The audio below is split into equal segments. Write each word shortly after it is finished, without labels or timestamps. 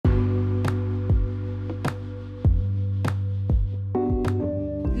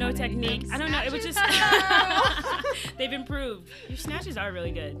no technique. I don't know. It was just they've improved. Your snatches are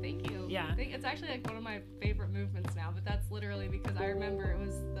really good. Thank you. Yeah. It's actually like one of my favorite movements now, but that's literally because I remember it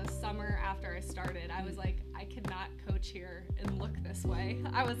was the summer after I started. I was like, I cannot coach here and look this way.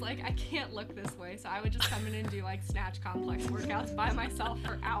 I was like, I can't look this way. So I would just come in and do like snatch complex workouts by myself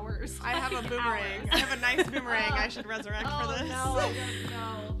for hours. I have a boomerang. I have a nice boomerang I should resurrect for this. No, I don't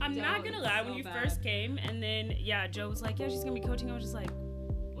know. I'm not gonna lie, when you first came and then Joe was like, yeah, she's gonna be coaching, I was just like,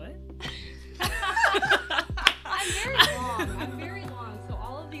 what? I'm very long. So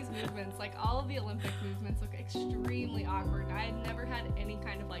all of these movements, like all of the Olympic movements, look extremely awkward. I had never had any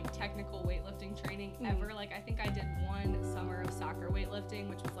kind of like technical weightlifting training ever. Like I think I did one summer of soccer weightlifting,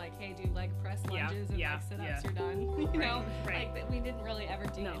 which was like, hey, do leg press lunges and like sit-ups, you're done. You know, like we didn't really ever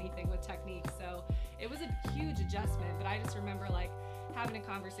do anything with technique. So it was a huge adjustment. But I just remember like having a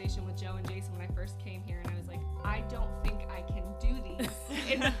conversation with Joe and Jason when I first came here, and I was like, I don't think I can do these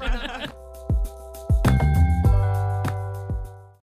in front of